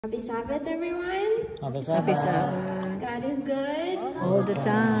Happy Sabbath, everyone. Happy Happy Sabbath. Sabbath. God is good. All the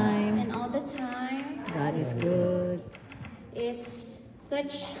time. And all the time. God is good. It's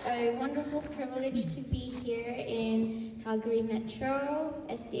such a wonderful privilege to be here in Calgary Metro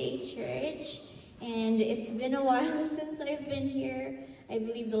SDA Church. And it's been a while since I've been here. I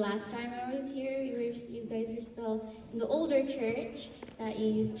believe the last time I was here, you guys were still in the older church that you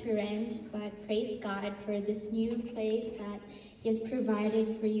used to rent. But praise God for this new place that He has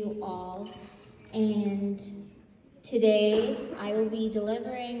provided for you all. And today I will be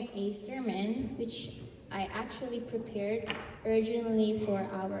delivering a sermon which I actually prepared originally for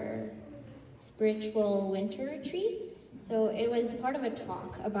our spiritual winter retreat. So it was part of a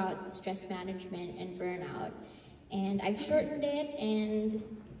talk about stress management and burnout. And I've shortened it, and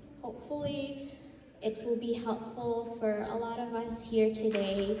hopefully it will be helpful for a lot of us here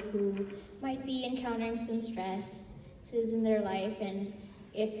today who might be encountering some stress in their life. And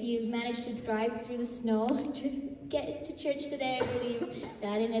if you've managed to drive through the snow to get to church today, I believe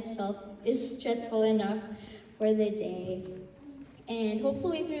that in itself is stressful enough for the day. And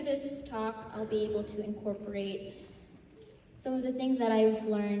hopefully through this talk, I'll be able to incorporate some of the things that I've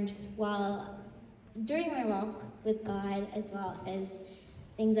learned during my walk with God, as well as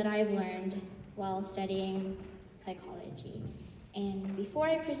things that I've learned while studying psychology. And before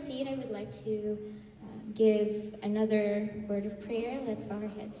I proceed, I would like to give another word of prayer. Let's bow our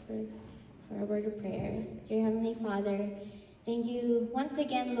heads for a word of prayer. Dear Heavenly Father, thank you once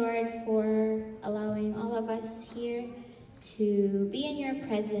again, Lord, for allowing all of us here to be in your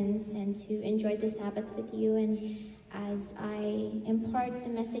presence and to enjoy the Sabbath with you. And as I impart the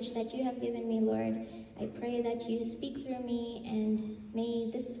message that you have given me, Lord, I pray that you speak through me, and may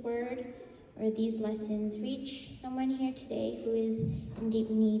this word or these lessons reach someone here today who is in deep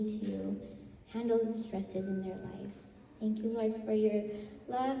need to handle the stresses in their lives. Thank you, Lord, for your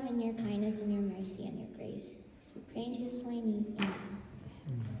love and your kindness and your mercy and your grace. So we pray in Jesus' name, amen.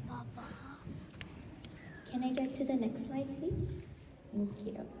 Papa. Can I get to the next slide, please? Thank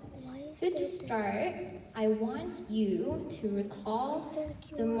you. So to start, I want you to recall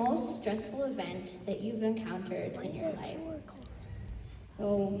the most stressful event that you've encountered in your life.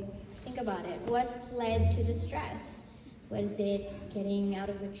 So think about it. What led to the stress? Was it getting out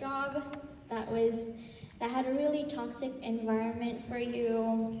of a job that had a really toxic environment for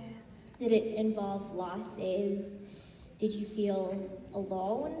you? Did it involve losses? Did you feel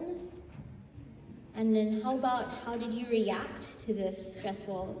alone? And then how did you react to this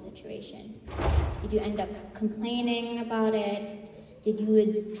stressful situation? Did you end up complaining about it? Did you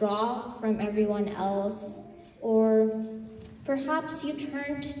withdraw from everyone else? Or perhaps you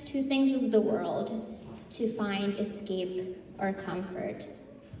turned to things of the world to find escape or comfort.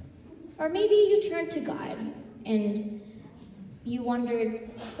 Or maybe you turned to God and you wondered,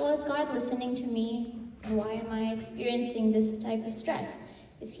 well, is God listening to me? And why am I experiencing this type of stress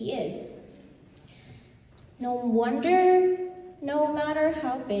if He is? No wonder, no matter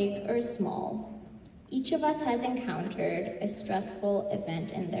how big or small, each of us has encountered a stressful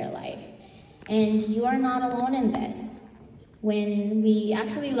event in their life. And you are not alone in this. When we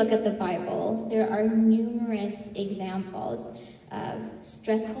actually look at the Bible, there are numerous examples of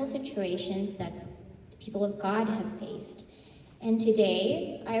stressful situations that the people of God have faced. And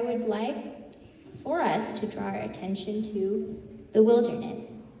today, I would like for us to draw our attention to the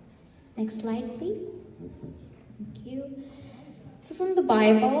wilderness. Next slide, please. Thank you. So from the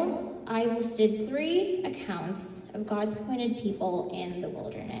Bible, I've listed 3 accounts of God's appointed people in the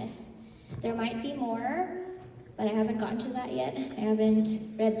wilderness. There might be more, but I haven't gotten to that yet. I haven't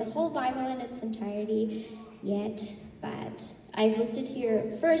read the whole Bible in its entirety yet, but I've listed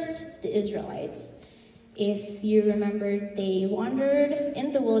here first the Israelites. If you remember, they wandered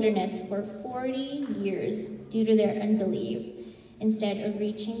in the wilderness for 40 years due to their unbelief, instead of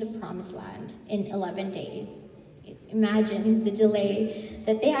reaching the promised land in 11 days. Imagine the delay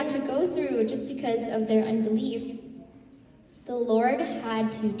that they had to go through just because of their unbelief. The Lord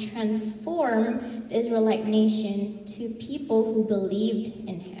had to transform the Israelite nation to people who believed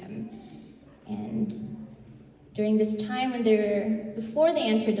in Him. And during this time, before they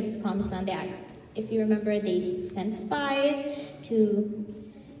entered the promised land, if you remember, they sent spies to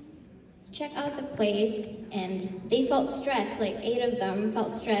check out the place, and they felt stressed, like 8 of them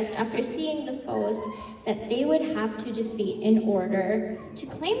felt stressed after seeing the foes that they would have to defeat in order to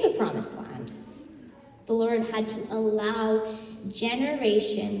claim the promised land. The Lord had to allow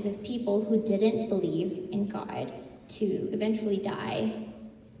generations of people who didn't believe in God to eventually die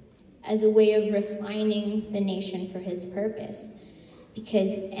as a way of refining the nation for His purpose,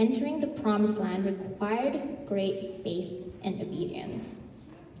 because entering the promised land required great faith and obedience.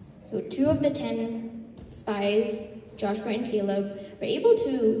 So 2 of the 10 spies, Joshua and Caleb, were able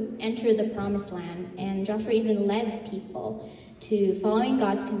to enter the promised land, and Joshua even led the people to following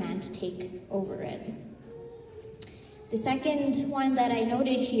God's command to take over it. The second one that I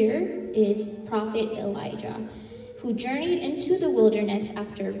noted here is Prophet Elijah, who journeyed into the wilderness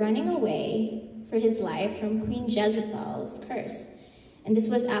after running away for his life from Queen Jezebel's curse. And this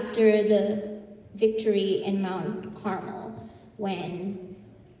was after the victory in Mount Carmel, when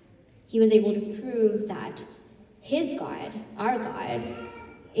he was able to prove that his God, our God,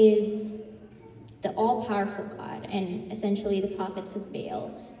 is the all-powerful God, and essentially the prophets of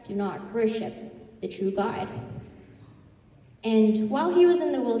Baal do not worship the true God. And while he was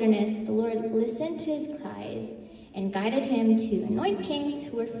in the wilderness, the Lord listened to his cries and guided him to anoint kings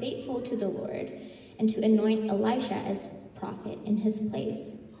who were faithful to the Lord, and to anoint Elisha as prophet in his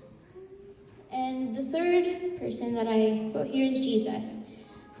place. And the third person that I wrote here is Jesus,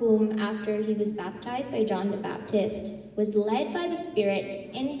 whom, after he was baptized by John the Baptist, was led by the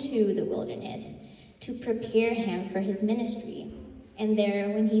Spirit into the wilderness to prepare him for his ministry. And there,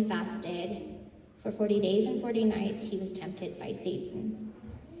 when he fasted for 40 days and 40 nights, he was tempted by Satan.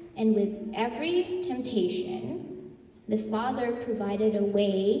 And with every temptation, the Father provided a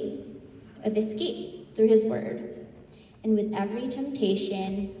way of escape through his word. And with every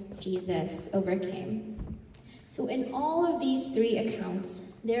temptation, Jesus overcame. So in all of these 3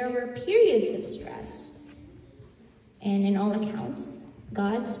 accounts, there were periods of stress. And in all accounts,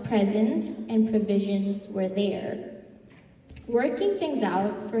 God's presence and provisions were there, working things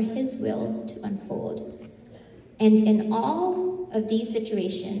out for his will to unfold. And in all of these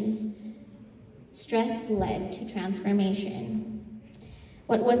situations, stress led to transformation.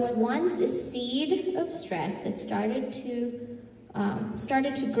 What was once a seed of stress that started to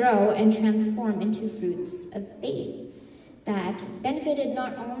grow and transform into fruits of faith that benefited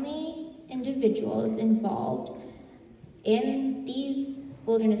not only individuals involved in these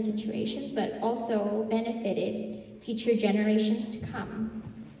wilderness situations, but also benefited future generations to come.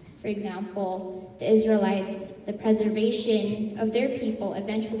 For example, the Israelites, the preservation of their people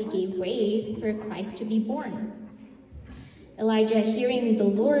eventually gave way for Christ to be born. Elijah, hearing the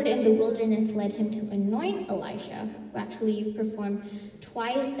Lord in the wilderness, led him to anoint Elisha, who actually performed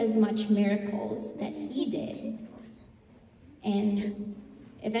twice as much miracles that he did. And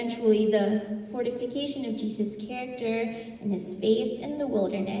eventually, the fortification of Jesus' character and his faith in the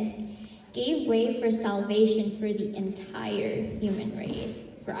wilderness gave way for salvation for the entire human race,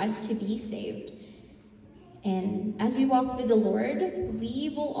 for us to be saved. And as we walk with the Lord,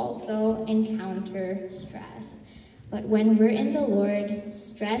 we will also encounter stress. But when we're in the Lord,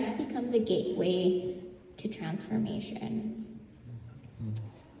 stress becomes a gateway to transformation.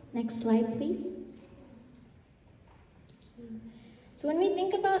 Next slide, please. So when we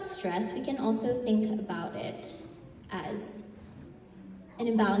think about stress, we can also think about it as an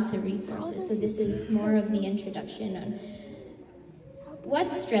imbalance of resources. So this is more of the introduction on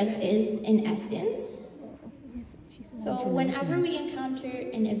what stress is in essence. So whenever we encounter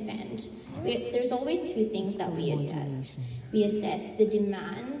an event, there's always 2 things that we assess. We assess the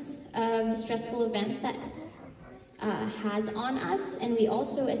demands of the stressful event that has on us, and we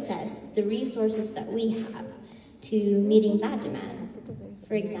also assess the resources that we have to meeting that demand.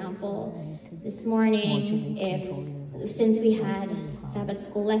 For example, this morning, since we had Sabbath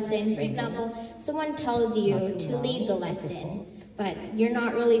school lesson, for example, someone tells you to lead the lesson, but you're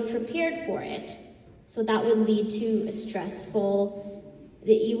not really prepared for it. So that would lead to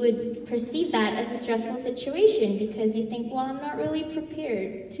that you would perceive that as a stressful situation because you think, well, I'm not really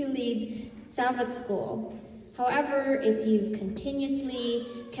prepared to lead Sabbath school. However, if you've continuously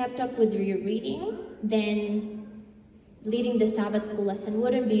kept up with your reading, then leading the Sabbath school lesson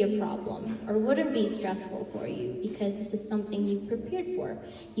wouldn't be a problem or wouldn't be stressful for you because this is something you've prepared for.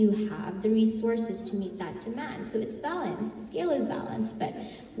 You have the resources to meet that demand. So it's balanced, the scale is balanced, but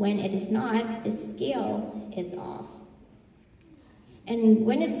when it is not, the scale is off. And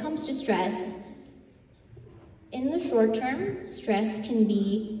when it comes to stress, in the short term, stress can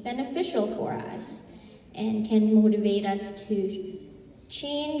be beneficial for us and can motivate us to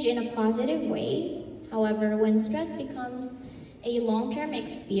change in a positive way. However, when stress becomes a long-term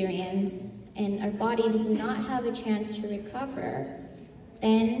experience and our body does not have a chance to recover,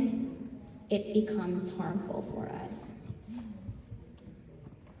 then it becomes harmful for us.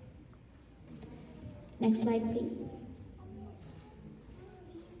 Next slide, please.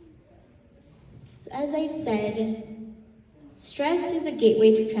 So as I've said, stress is a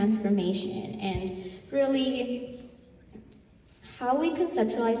gateway to transformation, and really how we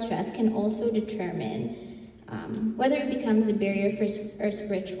conceptualize stress can also determine whether it becomes a barrier for our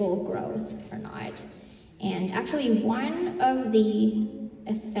spiritual growth or not. And actually, one of the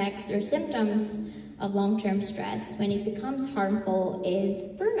effects or symptoms of long-term stress when it becomes harmful is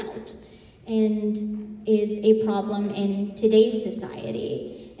burnout, and is a problem in today's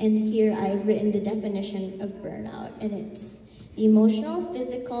society. And here I've written the definition of burnout, and it's the emotional,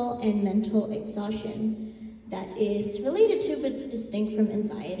 physical, and mental exhaustion that is related to but distinct from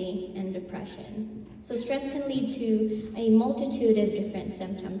anxiety and depression. So stress can lead to a multitude of different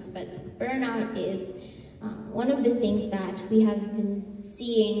symptoms, but burnout is one of the things that we have been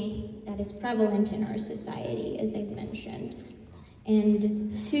seeing that is prevalent in our society, as I've mentioned.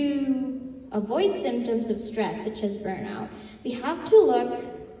 And to avoid symptoms of stress, such as burnout, we have to look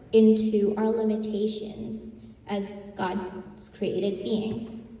into our limitations as God's created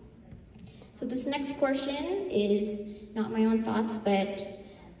beings. So this next portion is not my own thoughts, but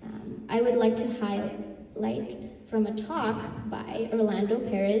I would like to highlight from a talk by Orlando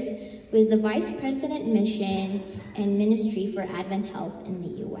Perez, who is the Vice President Mission and Ministry for Advent Health in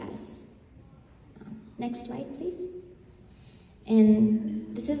the US. Next slide, please.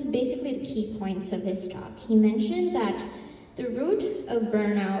 And this is basically the key points of his talk. He mentioned that the root of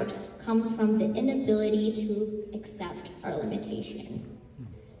burnout comes from the inability to accept our limitations.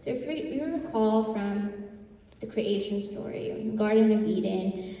 So if you recall from the creation story, in the Garden of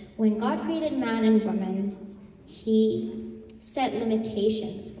Eden, when God created man and woman, he set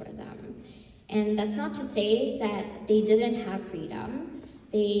limitations for them. And that's not to say that they didn't have freedom.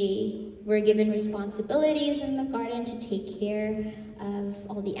 They were given responsibilities in the garden to take care of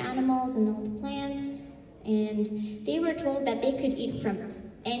all the animals and all the plants. And they were told that they could eat from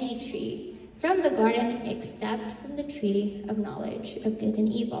any tree from the garden except from the tree of knowledge of good and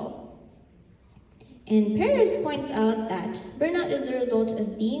evil. And Perez points out that burnout is the result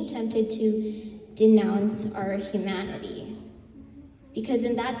of being tempted to denounce our humanity. Because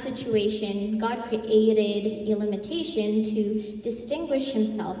in that situation, God created a limitation to distinguish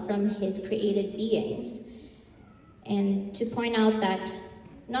himself from his created beings. And to point out that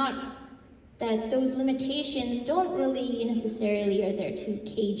those limitations don't really necessarily are there to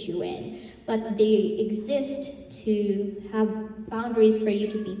cage you in, but they exist to have boundaries for you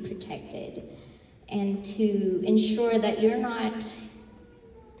to be protected and to ensure that you're not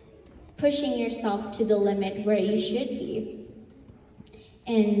pushing yourself to the limit where you should be.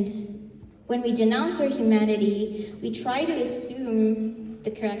 And when we denounce our humanity, we try to assume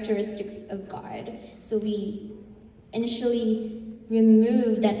the characteristics of God. So we initially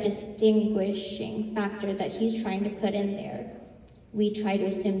remove that distinguishing factor that he's trying to put in there. We try to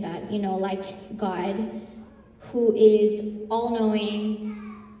assume that, like God, who is all-knowing,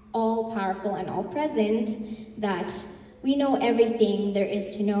 all-powerful, and all-present, that we know everything there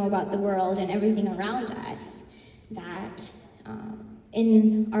is to know about the world and everything around us, that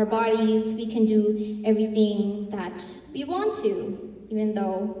in our bodies we can do everything that we want to, even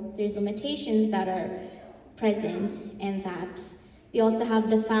though there's limitations that are present, and that we also have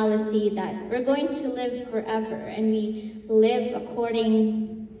the fallacy that we're going to live forever, and we live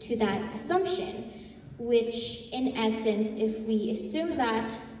according to that assumption, which in essence, if we assume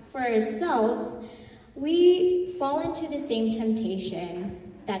that for ourselves, we fall into the same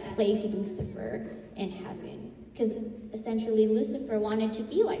temptation that plagued Lucifer in heaven, because essentially Lucifer wanted to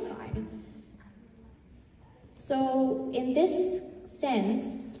be like God. So in this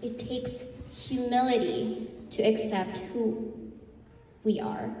sense, it takes humility to accept who we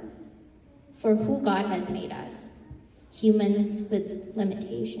are for who God has made us, humans with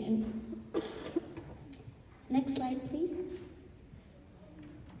limitations. Next slide, please.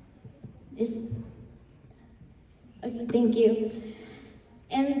 Okay, thank you.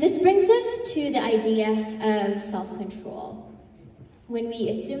 And this brings us to the idea of self-control. When we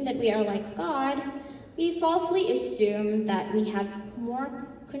assume that we are like God, we falsely assume that we have more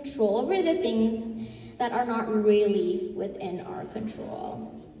control over the things that are not really within our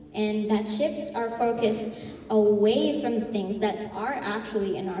control. And that shifts our focus away from things that are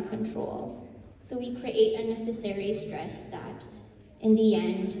actually in our control. So we create unnecessary stress that, in the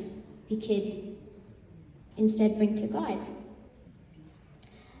end, we could instead bring to God.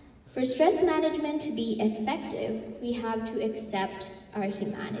 For stress management to be effective, we have to accept our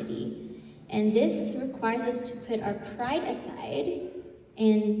humanity. And this requires us to put our pride aside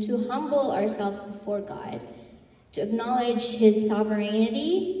and to humble ourselves before God, to acknowledge his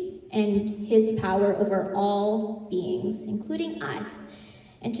sovereignty and his power over all beings, including us,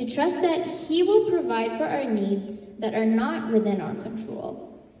 and to trust that he will provide for our needs that are not within our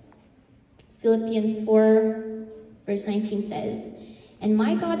control. Philippians 4, verse 19 says, And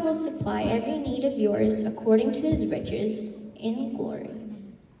my God will supply every need of yours according to his riches in glory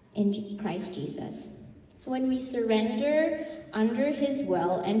in Christ Jesus. So when we surrender under his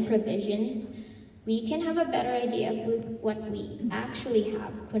will and provisions, we can have a better idea of what we actually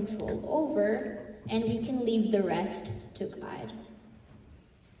have control over, and we can leave the rest to God.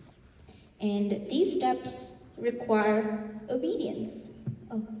 And these steps require obedience.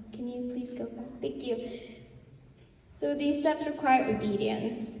 Oh, can you please go back? Thank you. So these steps require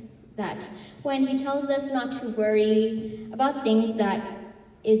obedience, that when he tells us not to worry about things that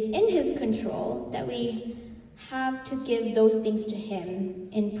is in his control, that we have to give those things to him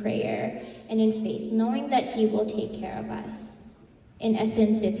in prayer and in faith, knowing that he will take care of us. In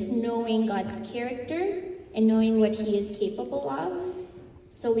essence, it's knowing God's character and knowing what he is capable of,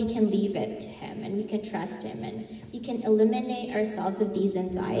 so we can leave it to him and we can trust him and we can eliminate ourselves of these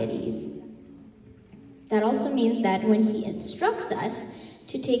anxieties. That also means that when he instructs us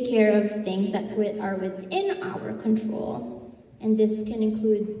to take care of things that are within our control, and this can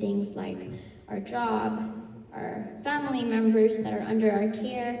include things like our job, our family members that are under our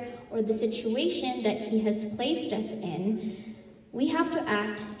care, or the situation that he has placed us in, we have to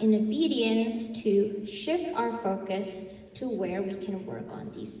act in obedience to shift our focus to where we can work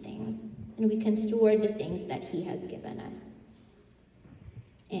on these things, and we can steward the things that he has given us.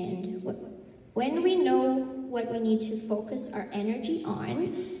 And when we know what we need to focus our energy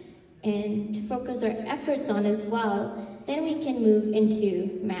on, and to focus our efforts on as well, then we can move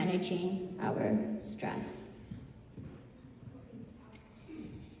into managing our stress.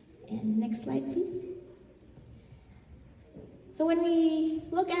 And next slide, please. So when we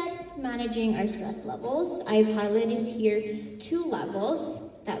look at managing our stress levels, I've highlighted here 2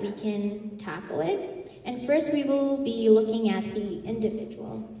 levels that we can tackle it. And first we will be looking at the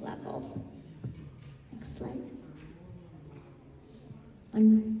individual level. Next slide.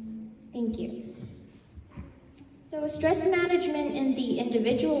 Thank you. So stress management in the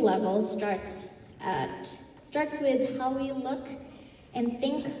individual level starts with how we look and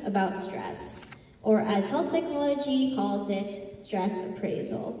think about stress, or as health psychology calls it, stress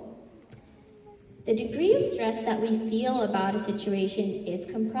appraisal. The degree of stress that we feel about a situation is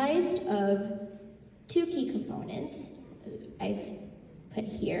comprised of 2 key components I've put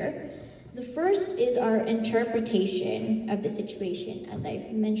here. The first is our interpretation of the situation. As I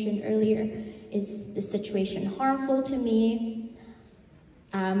mentioned earlier, is the situation harmful to me?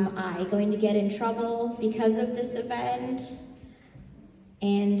 Am I going to get in trouble because of this event?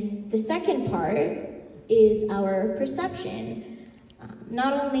 And the second part is our perception,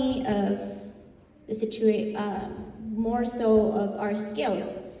 not only of the situation, more so of our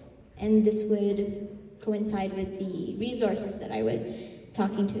skills. And this would coincide with the resources that I was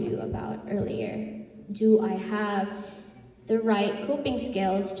talking to you about earlier. Do I have the right coping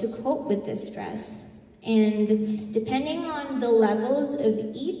skills to cope with this stress? And depending on the levels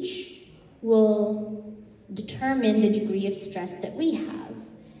of each will determine the degree of stress that we have.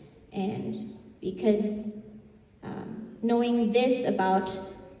 And because knowing this about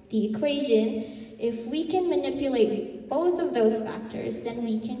the equation, if we can manipulate both of those factors, then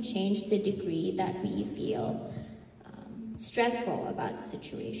we can change the degree that we feel stressful about the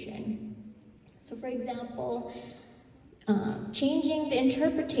situation. So for example, changing the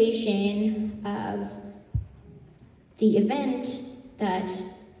interpretation of the event that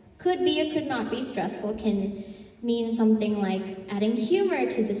could be or could not be stressful can mean something like adding humor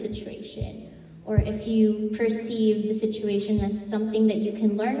to the situation, or if you perceive the situation as something that you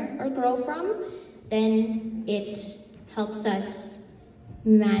can learn or grow from, then it helps us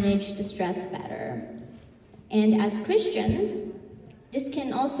manage the stress better. And as Christians, this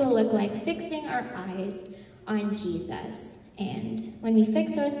can also look like fixing our eyes on Jesus. And when we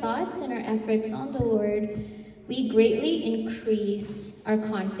fix our thoughts and our efforts on the Lord, we greatly increase our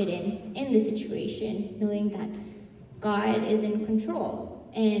confidence in the situation, knowing that God is in control,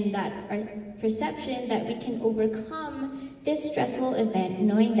 and that our perception that we can overcome this stressful event,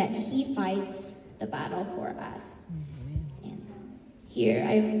 knowing that he fights the battle for us. And here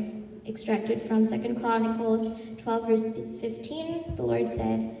I've extracted from 2 Chronicles 12 verse 15, the Lord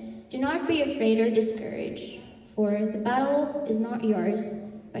said, "Do not be afraid or discouraged, for the battle is not yours,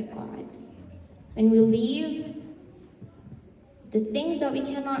 but God's." When we leave the things that we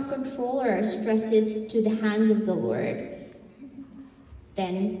cannot control or our stresses to the hands of the Lord,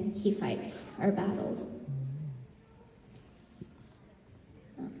 then he fights our battles.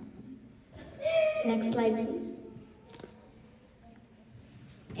 Next slide, please.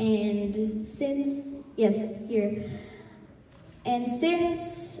 And yes, here. And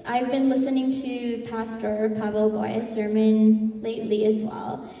since I've been listening to Pastor Pavel Goya's sermon lately as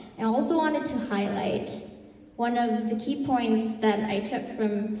well, I also wanted to highlight one of the key points that I took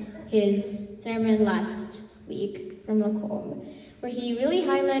from his sermon last week from Lacombe, where he really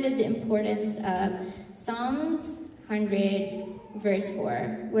highlighted the importance of Psalms 100, verse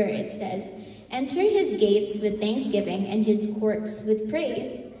 4, where it says, "Enter his gates with thanksgiving and his courts with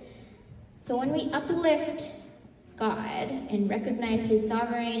praise." So when we uplift God and recognize his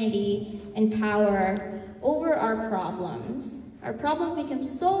sovereignty and power over our problems become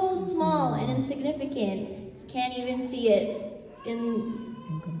so small and insignificant, you can't even see it in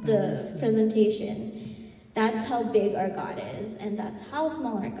the presentation. That's how big our God is, and that's how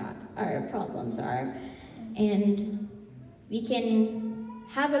small our problems are. And we can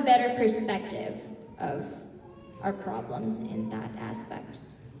have a better perspective of our problems in that aspect.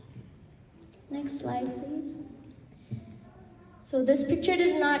 Next slide, please. So this picture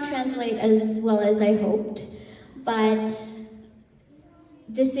did not translate as well as I hoped, but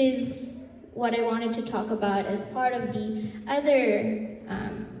this is what I wanted to talk about as part of the other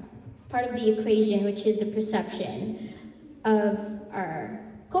part of the equation, which is the perception of our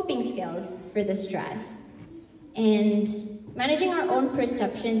coping skills for the stress. And managing our own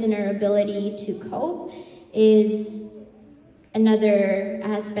perceptions and our ability to cope is another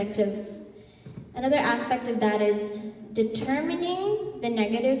aspect of that is determining the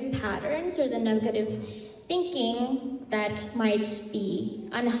negative patterns or the negative thinking that might be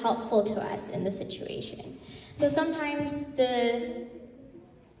unhelpful to us in the situation. So sometimes the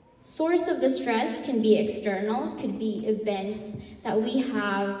source of the stress can be external, could be events that we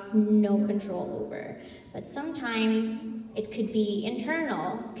have no control over. But sometimes it could be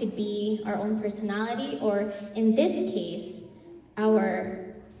internal, could be our own personality, or in this case,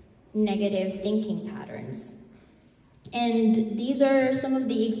 our negative thinking patterns. And these are some of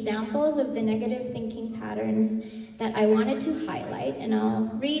the examples of the negative thinking patterns that I wanted to highlight, and I'll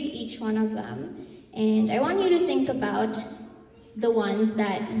read each one of them. And I want you to think about the ones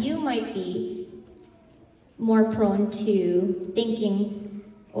that you might be more prone to thinking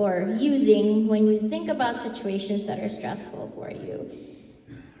or using when you think about situations that are stressful for you.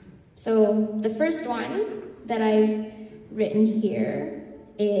 So the first one that I've written here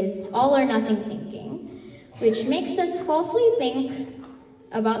is all or nothing thinking, which makes us falsely think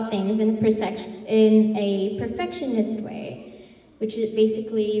about things in a perfectionist way, which is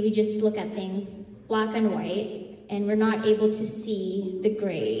basically we just look at things black and white, and we're not able to see the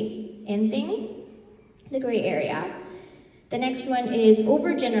gray in things, the gray area. The next one is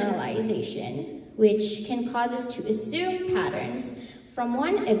overgeneralization, which can cause us to assume patterns from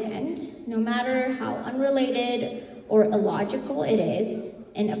one event, no matter how unrelated or illogical it is,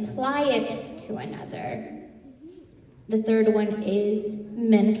 and apply it to another. The third one is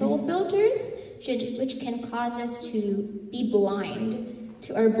mental filters, which can cause us to be blind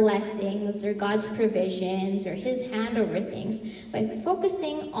to our blessings or God's provisions or his hand over things by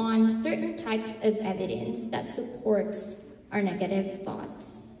focusing on certain types of evidence that supports our negative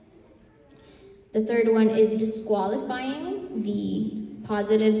thoughts. The third one is disqualifying the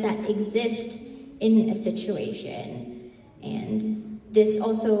positives that exist in a situation. And this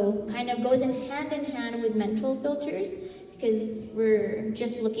also kind of goes in hand with mental filters, because we're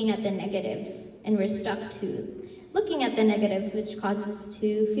just looking at the negatives and we're stuck to looking at the negatives, which causes us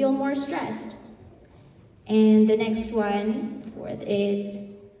to feel more stressed. And the next one, fourth,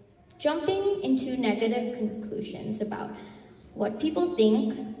 is jumping into negative conclusions about what people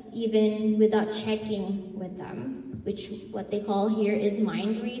think, even without checking with them, which what they call here is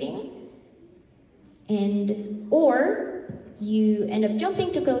mind reading. Or you end up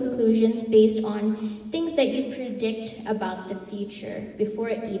jumping to conclusions based on things that you predict about the future before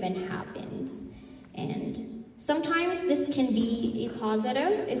it even happens. And sometimes this can be a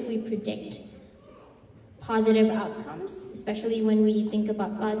positive if we predict positive outcomes, especially when we think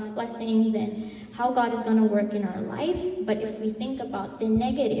about God's blessings and how God is going to work in our life. But if we think about the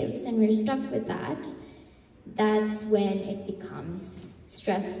negatives and we're stuck with that, that's when it becomes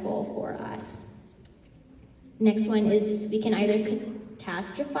stressful for us. Next one is we can either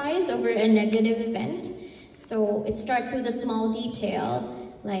catastrophize over a negative event. So it starts with a small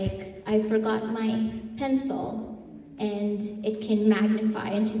detail, like I forgot my pencil, and it can magnify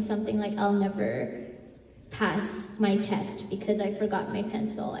into something like I'll never pass my test because I forgot my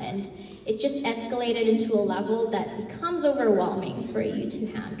pencil, and it just escalated into a level that becomes overwhelming for you to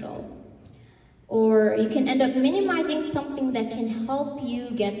handle. Or you can end up minimizing something that can help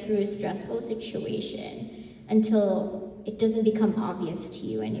you get through a stressful situation until it doesn't become obvious to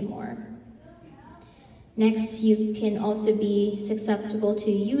you anymore. Next, you can also be susceptible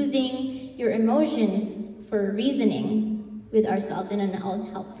to using your emotions for reasoning with ourselves in an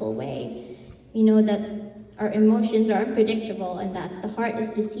unhelpful way. We know that our emotions are unpredictable and that the heart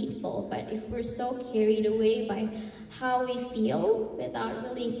is deceitful, but if we're so carried away by how we feel without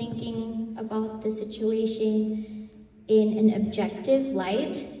really thinking about the situation in an objective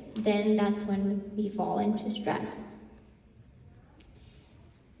light, then that's when we fall into stress.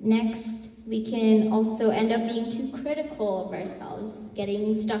 Next, we can also end up being too critical of ourselves,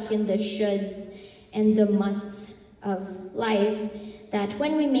 getting stuck in the shoulds and the musts of life, that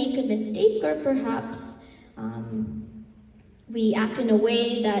when we make a mistake or perhaps we act in a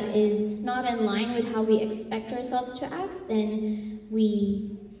way that is not in line with how we expect ourselves to act, then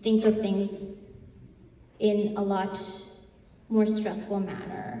we think of things in a lot more stressful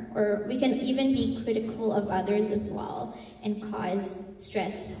manner. Or we can even be critical of others as well and cause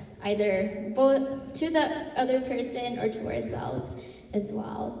stress either both to the other person or to ourselves as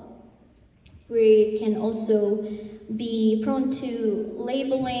well. We can also be prone to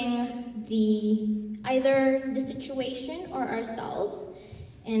labeling either the situation or ourselves,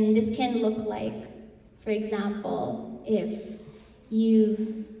 and this can look like, for example, if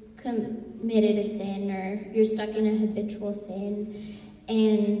you've committed a sin or you're stuck in a habitual sin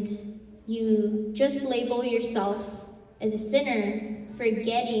and you just label yourself as a sinner,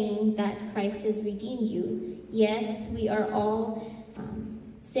 forgetting that Christ has redeemed you. Yes, we are all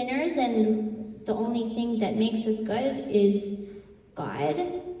sinners, and the only thing that makes us good is God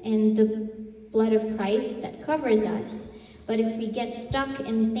and the blood of Christ that covers us. But if we get stuck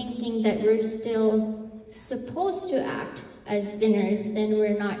in thinking that we're still supposed to act as sinners, then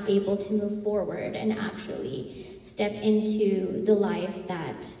we're not able to move forward and actually step into the life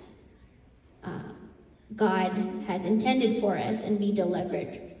that God has intended for us and be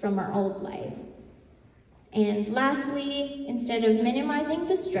delivered from our old life. And lastly, instead of minimizing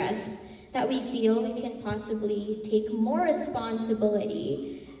the stress that we feel, we can possibly take more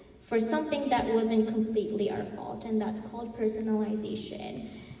responsibility for something that wasn't completely our fault, and that's called personalization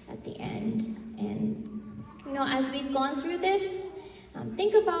at the end. And as we've gone through this,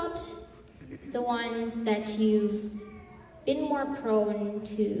 think about the ones that you've been more prone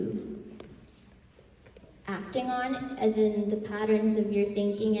to acting on, as in the patterns of your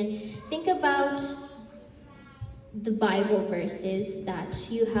thinking, and think about the Bible verses that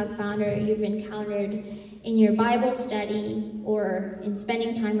you have found or you've encountered in your Bible study or in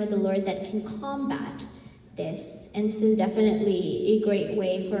spending time with the Lord that can combat this. And this is definitely a great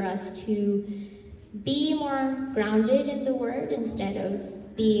way for us to be more grounded in the Word instead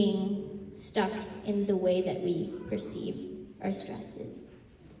of being stuck in the way that we perceive our stresses.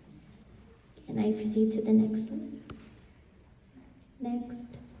 Can I proceed to the next slide?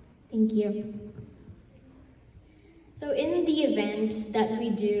 Next. Thank you. So in the event that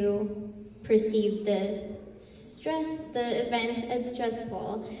we do perceive the event as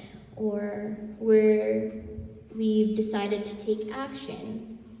stressful, or where we've decided to take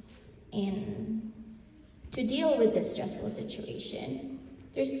action and to deal with this stressful situation,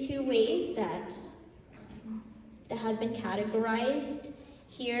 there's two ways that have been categorized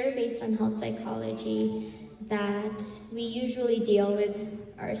here based on health psychology that we usually deal with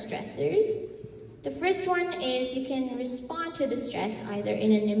our stressors. The first one is you can respond to the stress either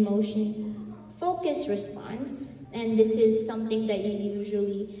in an emotion-focused response, and this is something that you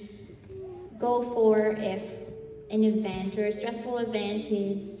usually go for if an event or a stressful event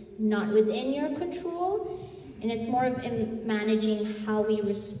is not within your control, and it's more of managing how we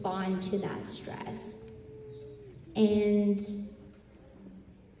respond to that stress. And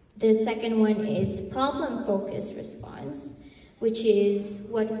the second one is problem-focused response, which is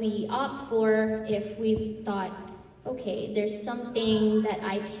what we opt for if we've thought, okay, there's something that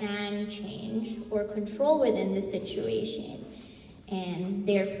I can change or control within the situation, and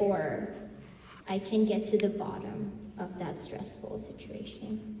therefore I can get to the bottom of that stressful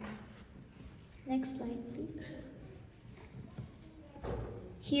situation. Next slide, please.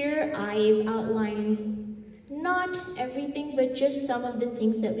 Here I've outlined not everything, but just some of the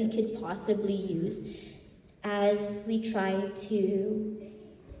things that we could possibly use as we try to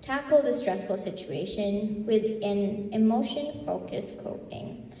tackle the stressful situation with an emotion-focused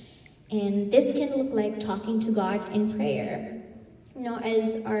coping. And this can look like talking to God in prayer.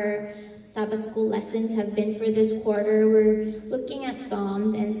 As our Sabbath school lessons have been for this quarter, we're looking at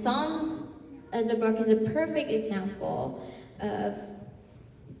Psalms, and Psalms as a book is a perfect example of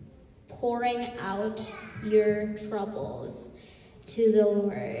pouring out your troubles to the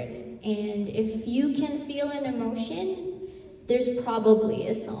Lord. And if you can feel an emotion, there's probably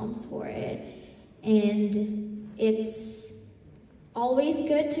a Psalms for it. And it's always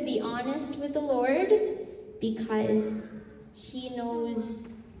good to be honest with the Lord because He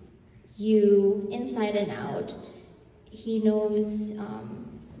knows you inside and out. He knows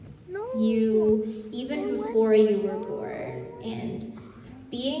you even before you were born. And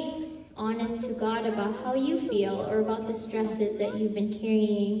being honest to God about how you feel or about the stresses that you've been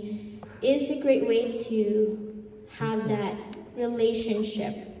carrying is a great way to have that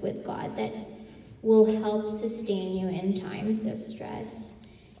relationship with God that will help sustain you in times of stress.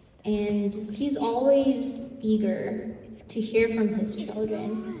 And He's always eager to hear from His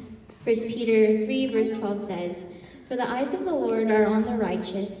children. 1 Peter 3 verse 12 says, "For the eyes of the Lord are on the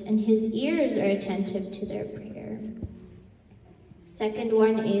righteous, and His ears are attentive to their prayer." Second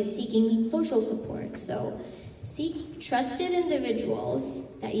one is seeking social support. So seek trusted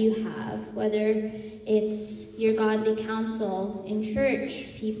individuals that you have, whether it's your godly counsel in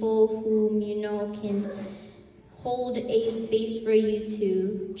church, people whom you know can hold a space for you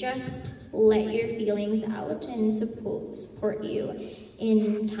to just let your feelings out and support you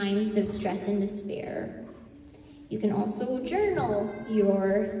in times of stress and despair. You can also journal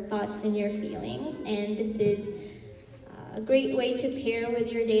your thoughts and your feelings, and this is a great way to pair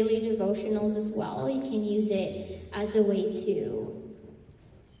with your daily devotionals as well. You can use it as a way to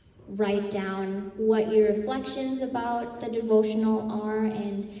write down what your reflections about the devotional are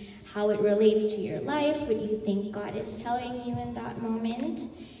and how it relates to your life, what you think God is telling you in that moment.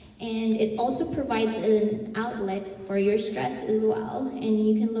 And it also provides an outlet for your stress as well. And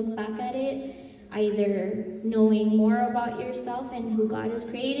you can look back at it either knowing more about yourself and who God has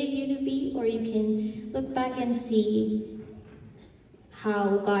created you to be, or you can look back and see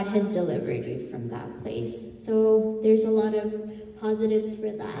how God has delivered you from that place. So there's a lot of positives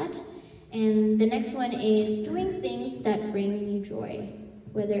for that. And the next one is doing things that bring you joy,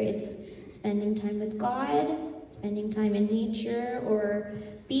 whether it's spending time with God, spending time in nature, or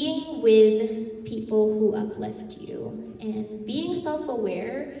being with people who uplift you. And being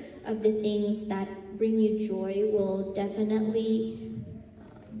self-aware of the things that bring you joy will definitely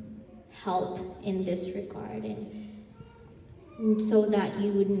help in this regard, and so that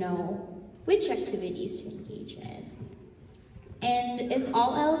you would know which activities to engage in. And if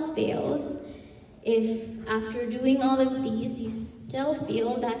all else fails, if after doing all of these you still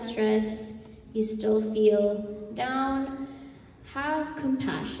feel that stress, you still feel down, have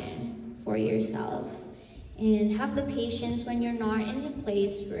compassion for yourself and have the patience when you're not in the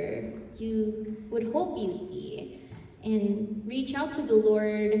place where you would hope you'd be, and reach out to the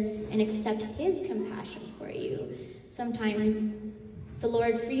Lord and accept His compassion for you. Sometimes the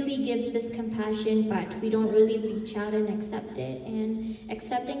Lord freely gives this compassion, but we don't really reach out and accept it. And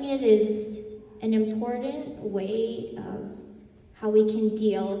accepting it is an important way of how we can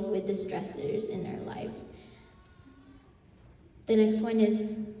deal with the stressors in our lives. The next one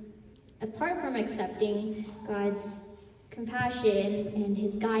is, apart from accepting God's compassion and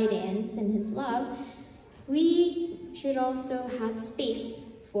His guidance and His love, we should also have space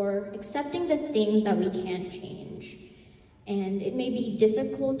for accepting the things that we can't change. And it may be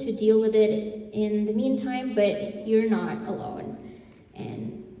difficult to deal with it in the meantime, but you're not alone.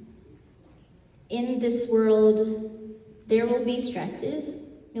 And in this world, there will be stresses,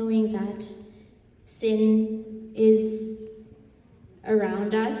 knowing that sin is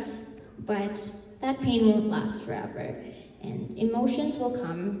around us, but that pain won't last forever, and emotions will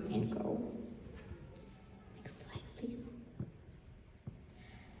come and go. Next slide, please.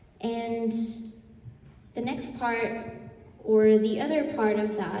 And the next part, or the other part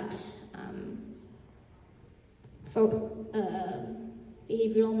of that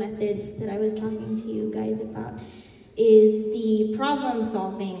behavioral methods that I was talking to you guys about, is the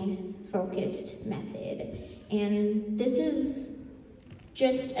problem-solving focused method. And this is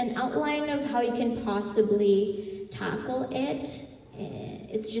just an outline of how you can possibly tackle it.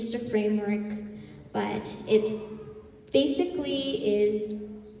 It's just a framework, but it basically is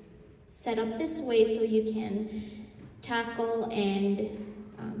set up this way so you can tackle and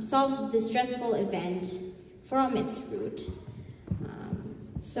solve the stressful event from its root.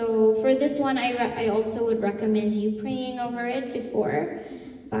 So for this one, I also would recommend you praying over it before,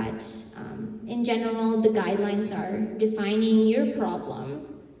 but in general, the guidelines are defining your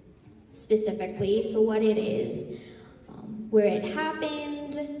problem specifically, so what it is, where it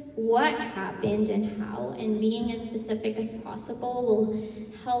happened, what happened, and how, and being as specific as possible will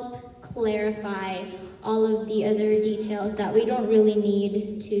help clarify all of the other details that we don't really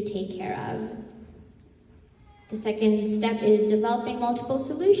need to take care of. The second step is developing multiple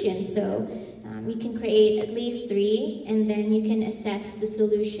solutions. So you can create at least 3, and then you can assess the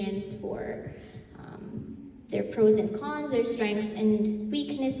solutions for their pros and cons, their strengths and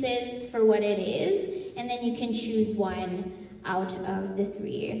weaknesses for what it is, and then you can choose one out of the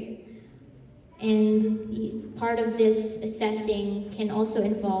three. And part of this assessing can also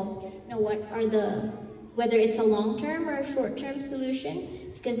involve, whether it's a long-term or a short-term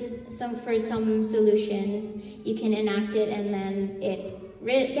solution, because for some solutions, you can enact it and then it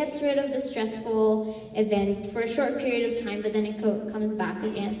gets rid of the stressful event for a short period of time, but then it comes back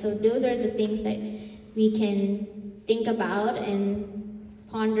again. So those are the things that we can think about and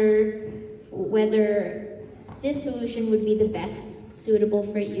ponder whether this solution would be the best suitable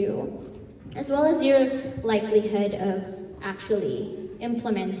for you, as well as your likelihood of actually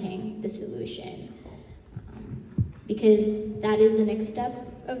implementing the solution. Because that is the next step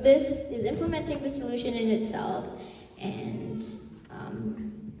of this, is implementing the solution in itself and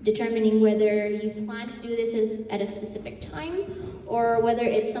determining whether you plan to do this at a specific time or whether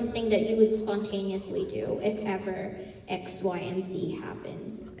it's something that you would spontaneously do if ever X, Y, and Z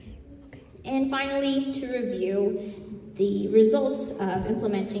happens. And finally, to review the results of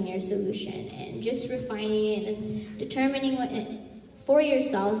implementing your solution and just refining it and determining for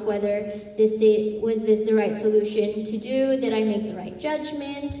yourself whether was this the right solution to do? Did I make the right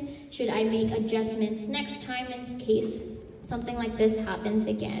judgment? Should I make adjustments next time in case something like this happens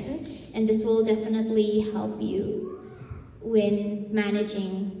again? And this will definitely help you when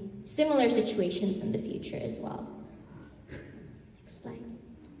managing similar situations in the future as well. Next slide.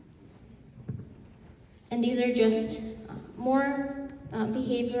 And these are just more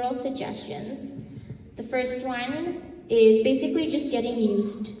behavioral suggestions. The first one is basically just getting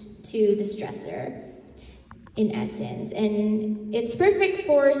used to the stressor, in essence. And it's perfect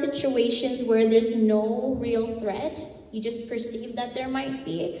for situations where there's no real threat. You just perceive that there might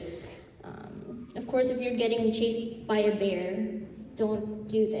be. Of course, if you're getting chased by a bear, don't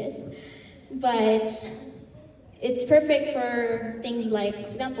do this. But it's perfect for things like, for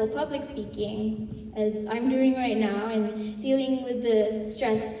example, public speaking, as I'm doing right now, and dealing with the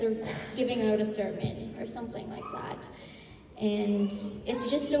stress of giving out a sermon or something like that. And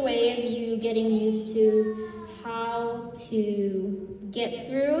it's just a way of you getting used to how to get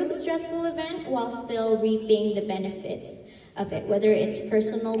through the stressful event while still reaping the benefits of it, whether it's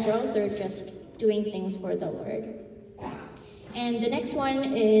personal growth or just doing things for the Lord. And the next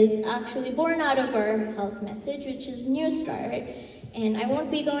one is actually born out of our health message, which is New Start. And I won't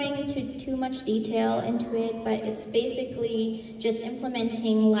be going into too much detail into it, but it's basically just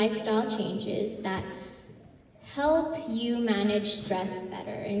implementing lifestyle changes that help you manage stress better.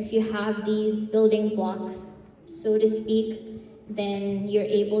 And if you have these building blocks, so to speak, then you're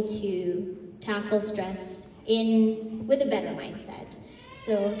able to tackle stress with a better mindset.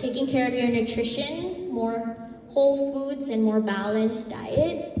 So taking care of your nutrition, more whole foods and more balanced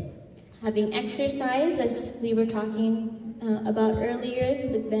diet, having exercise, as we were talking about earlier,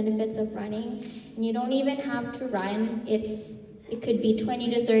 the benefits of running. And you don't even have to run. It could be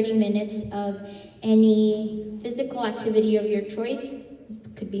 20 to 30 minutes of any physical activity of your choice.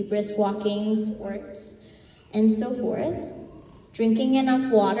 It could be brisk walking, sports, and so forth. Drinking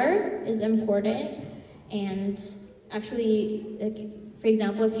enough water is important. And actually, for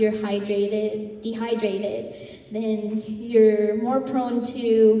example, if you're dehydrated, then you're more prone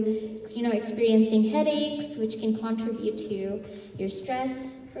to, experiencing headaches, which can contribute to your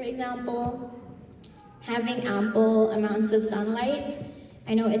stress, for example. Having ample amounts of sunlight.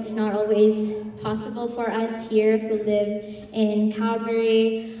 I know it's not always possible for us here who live in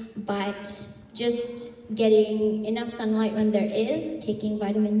Calgary, but just getting enough sunlight when there is, taking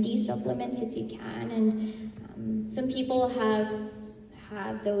vitamin D supplements if you can, and some people have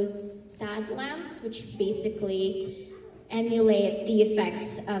those SAD lamps, which basically emulate the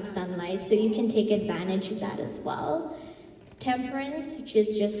effects of sunlight, so you can take advantage of that as well. Temperance, which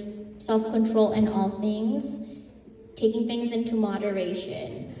is just self-control in all things, taking things into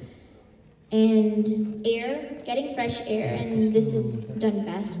moderation. And air, getting fresh air, and this is done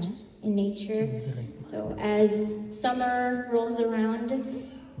best in nature. So as summer rolls around,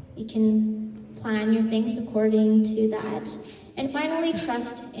 you can plan your things according to that. And finally,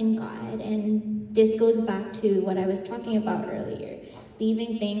 trust in God. And this goes back to what I was talking about earlier,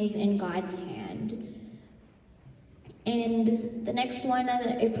 leaving things in God's hand. And the next one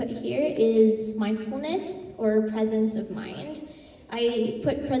that I put here is mindfulness, or presence of mind. I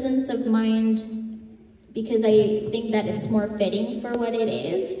put presence of mind because I think that it's more fitting for what it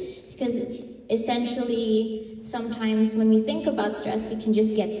is, because essentially sometimes when we think about stress, we can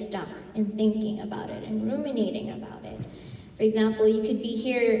just get stuck in thinking about it and ruminating about it. For example, you could be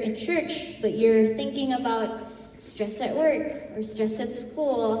here in church, but you're thinking about stress at work or stress at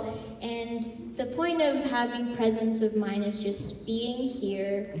school. And the point of having presence of mind is just being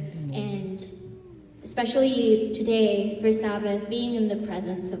here, and especially today for Sabbath, being in the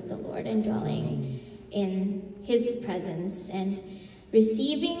presence of the Lord and dwelling in His presence and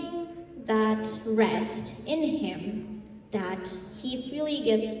receiving that rest in Him that He freely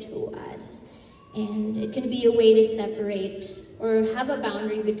gives to us. And it can be a way to separate or have a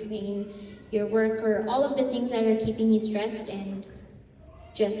boundary between your work or all of the things that are keeping you stressed and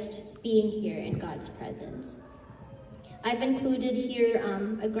just being here in God's presence. I've included here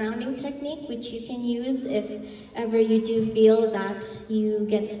a grounding technique which you can use if ever you do feel that you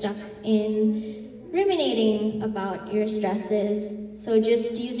get stuck in ruminating about your stresses. So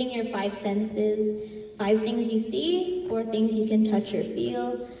just using your 5 senses, 5 things you see, 4 things you can touch or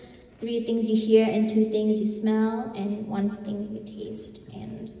feel, 3 things you hear, and 2 things you smell, and 1 thing you taste.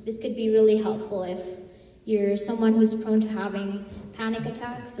 And this could be really helpful if you're someone who's prone to having panic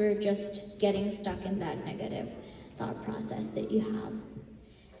attacks or just getting stuck in that negative thought process that you have.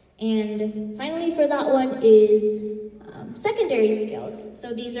 And finally for that one is secondary skills.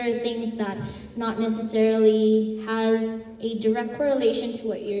 So these are things that not necessarily has a direct correlation to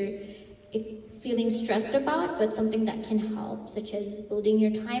what you're feeling stressed about, but something that can help, such as building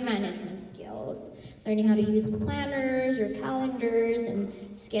your time management skills, learning how to use planners or calendars, and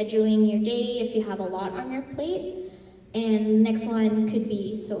scheduling your day if you have a lot on your plate. And next one could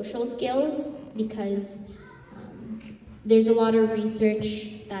be social skills, because there's a lot of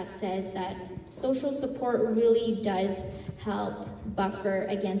research that says that social support really does help buffer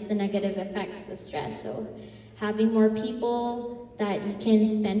against the negative effects of stress. So having more people that you can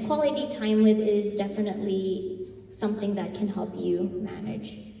spend quality time with is definitely something that can help you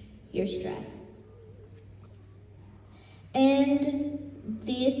manage your stress. And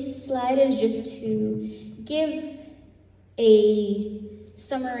this slide is just to give a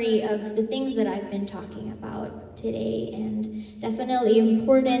summary of the things that I've been talking about today, and definitely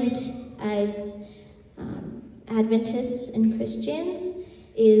important as Adventists and Christians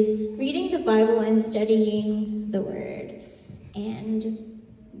is reading the Bible and studying the Word. And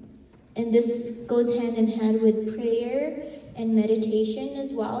this goes hand in hand with prayer and meditation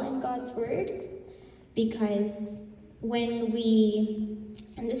as well in God's Word, because when we,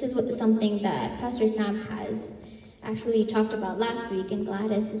 and this is something that Pastor Sam has actually talked about last week in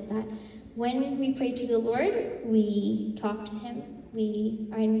Gladys, is that when we pray to the Lord, we talk to Him, we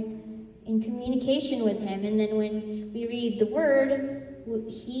are in communication with Him, and then when we read the Word,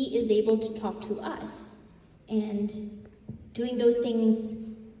 He is able to talk to us. And doing those things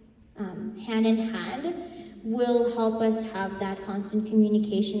hand in hand will help us have that constant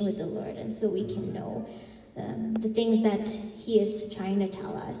communication with the Lord, and so we can know the things that He is trying to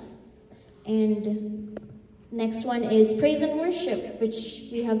tell us. And next one is praise and worship, which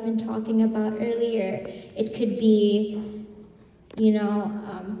we have been talking about earlier. It could be,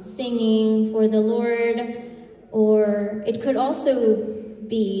 singing for the Lord, or it could also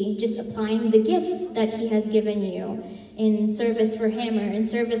be just applying the gifts that He has given you in service for Him or in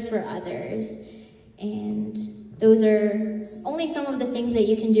service for others. And those are only some of the things that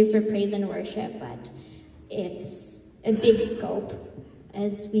you can do for praise and worship, but it's a big scope,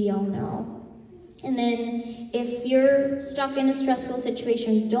 as we all know. And then if you're stuck in a stressful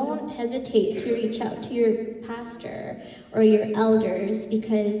situation, don't hesitate to reach out to your pastor or your elders,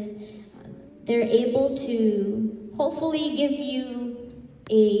 because they're able to hopefully give you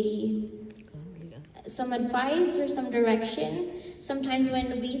some advice or some direction. Sometimes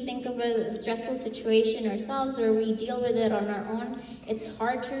when we think of a stressful situation ourselves or we deal with it on our own, it's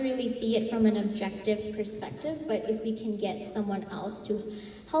hard to really see it from an objective perspective, but if we can get someone else to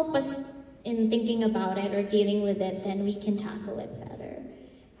help us in thinking about it or dealing with it, then we can tackle it better.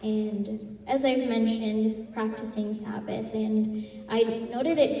 And as I've mentioned, practicing Sabbath, and I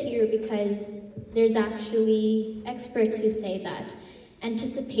noted it here because there's actually experts who say that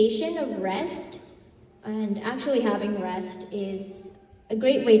anticipation of rest and actually having rest is a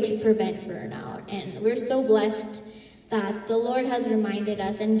great way to prevent burnout. And we're so blessed that the Lord has reminded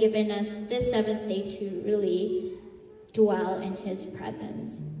us and given us this 7th day to really dwell in His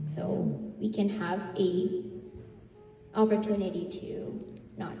presence, so we can have a opportunity to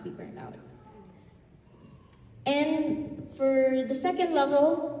not be burned out. And for the second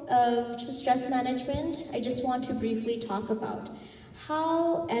level of stress management, I just want to briefly talk about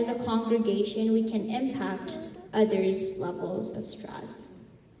how, as a congregation, we can impact others' levels of stress.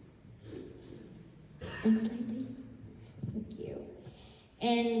 Next slide, please. Thank you.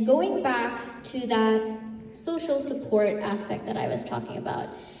 And going back to that social support aspect that I was talking about,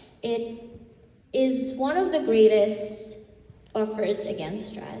 it is one of the greatest buffers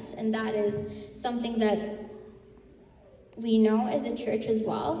against stress, and that is something that we know as a church as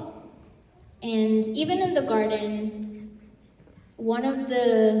well. And even in the garden, one of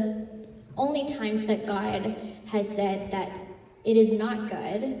the only times that God has said that it is not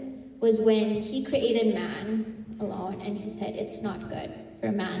good was when he created man alone, and he said it's not good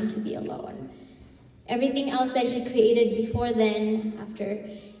for man to be alone. Everything else that he created before then, after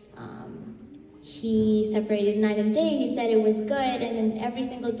he separated night and day, he said it was good, and then every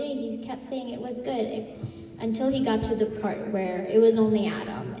single day he kept saying it was good, until he got to the part where it was only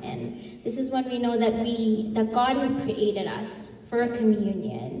Adam. And this is when we know that God has created us for a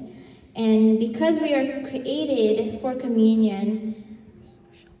communion. And because we are created for communion,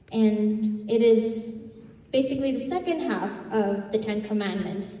 and it is basically the second half of the 10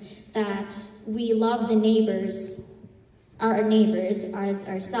 Commandments, that we love the neighbors, our neighbors as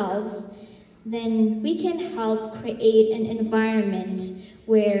ourselves, then we can help create an environment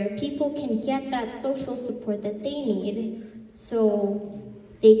where people can get that social support that they need, so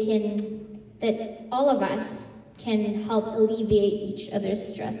that all of us can help alleviate each other's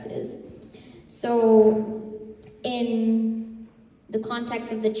stresses. So in the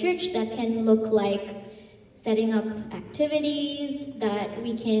context of the church, that can look like setting up activities that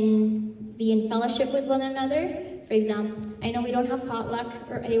we can be in fellowship with one another. For example, I know we don't have potluck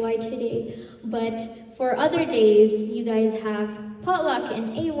or AY today, but for other days, you guys have potluck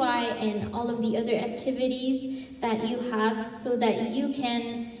and AY and all of the other activities that you have, so that you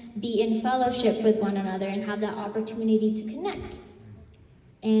can be in fellowship with one another and have that opportunity to connect.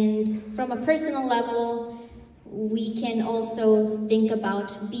 And from a personal level, we can also think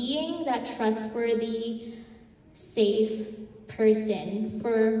about being that trustworthy, safe person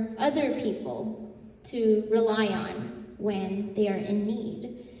for other people to rely on when they are in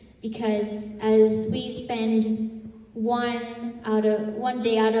need. Because as we spend one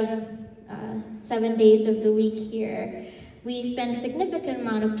day out of 7 days of the week here, we spend a significant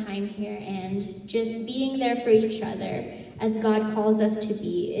amount of time here, and just being there for each other as God calls us to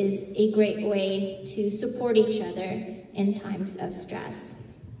be is a great way to support each other in times of stress.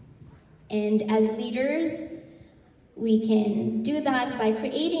 And as leaders, we can do that by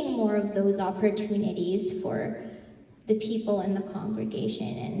creating more of those opportunities for the people in the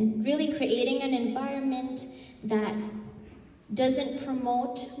congregation, and really creating an environment that doesn't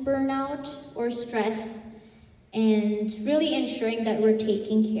promote burnout or stress, and really ensuring that we're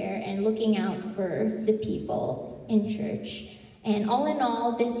taking care and looking out for the people in church. And all in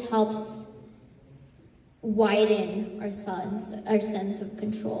all, this helps widen our sense of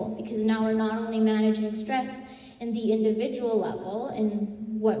control, because now we're not only managing stress in the individual level and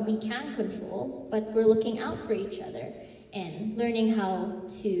what we can control, but we're looking out for each other and learning how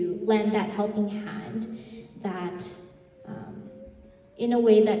to lend that helping hand that in a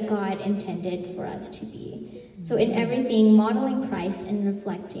way that God intended for us to be. So in everything, modeling Christ and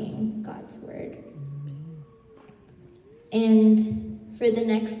reflecting God's word. And for the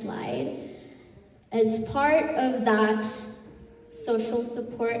next slide, as part of that social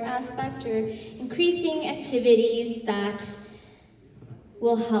support aspect, or increasing activities that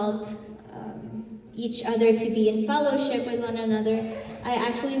will help each other to be in fellowship with one another, I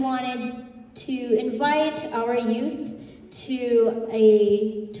actually wanted to invite our youth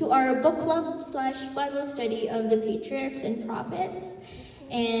to our book club / Bible study of the patriarchs and prophets.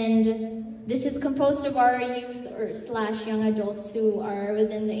 And this is composed of our youth / young adults who are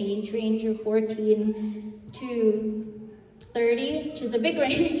within the age range of 14 to 30, which is a big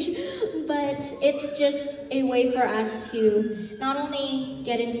range, but it's just a way for us to not only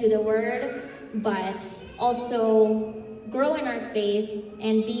get into the word, but also grow in our faith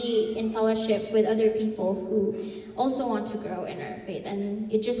and be in fellowship with other people who also want to grow in our faith.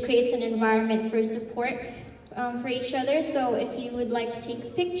 And it just creates an environment for support for each other. So if you would like to take a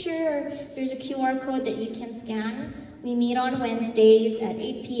picture, there's a QR code that you can scan. We meet on Wednesdays at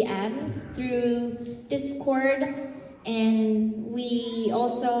 8 p.m. through Discord, and we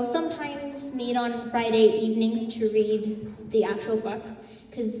also sometimes meet on Friday evenings to read the actual books,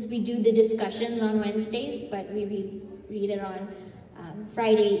 because we do the discussions on Wednesdays, but we read it on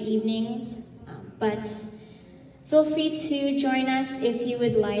Friday evenings. But feel free to join us if you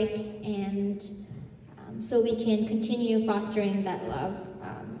would like, and so we can continue fostering that love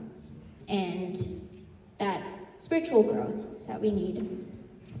and that spiritual growth that we need.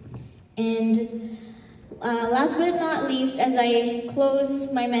 And last but not least, as I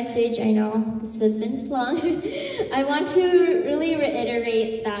close my message, I know this has been long, I want to really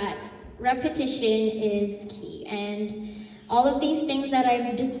reiterate that repetition is key. And all of these things that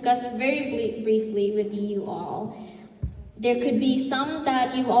I've discussed very briefly with you all, there could be some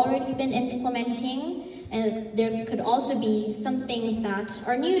that you've already been implementing, and there could also be some things that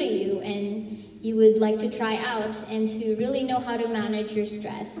are new to you and you would like to try out and to really know how to manage your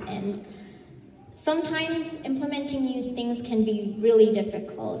stress. And sometimes implementing new things can be really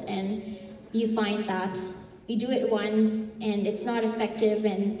difficult, and you find that you do it once and it's not effective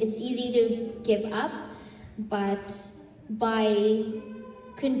and it's easy to give up. But by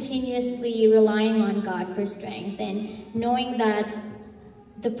continuously relying on God for strength and knowing that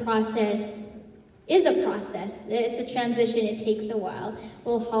the process is a process, it's a transition, it takes a while,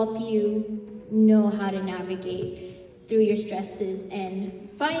 will help you know how to navigate through your stresses and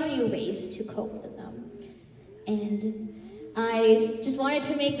find new ways to cope with them. And I just wanted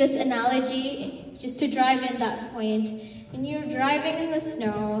to make this analogy just to drive in that point. When you're driving in the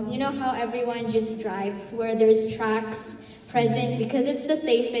snow, you know how everyone just drives where there's tracks present because it's the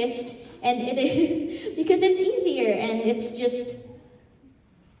safest, and it is because it's easier, and it's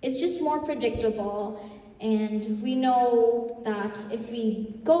just more predictable. And we know that if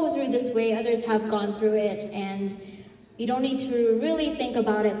we go through this way, others have gone through it, and you don't need to really think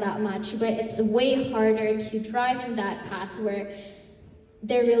about it that much. But it's way harder to drive in that path where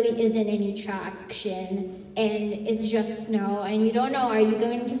there really isn't any traction and it's just snow, and you don't know, are you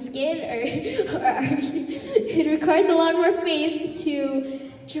going to skid or it requires a lot more faith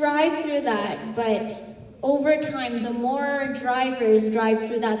to drive through that. But over time, the more drivers drive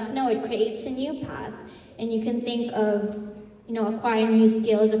through that snow, it creates a new path, and you can think of acquiring new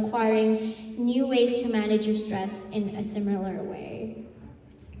skills, acquiring new ways to manage your stress in a similar way.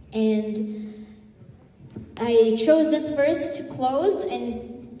 And I chose this verse to close,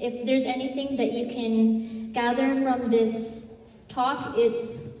 and if there's anything that you can gather from this talk,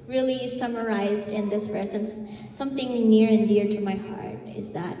 it's really summarized in this verse, and something near and dear to my heart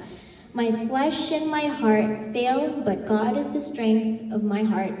is that my flesh and my heart fail, but God is the strength of my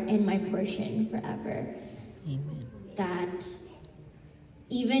heart and my portion forever. Amen. That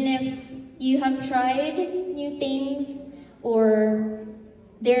even if you have tried new things, or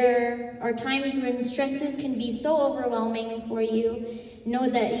there are times when stresses can be so overwhelming for you, know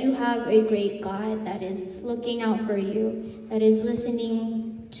that you have a great God that is looking out for you, that is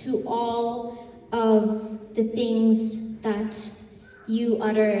listening to all of the things that you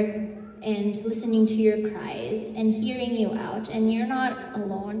utter and listening to your cries and hearing you out. And you're not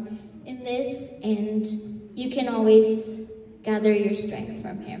alone in this, and you can always gather your strength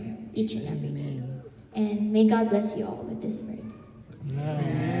from Him each and every day. And may God bless you all with this word.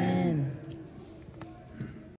 Amen.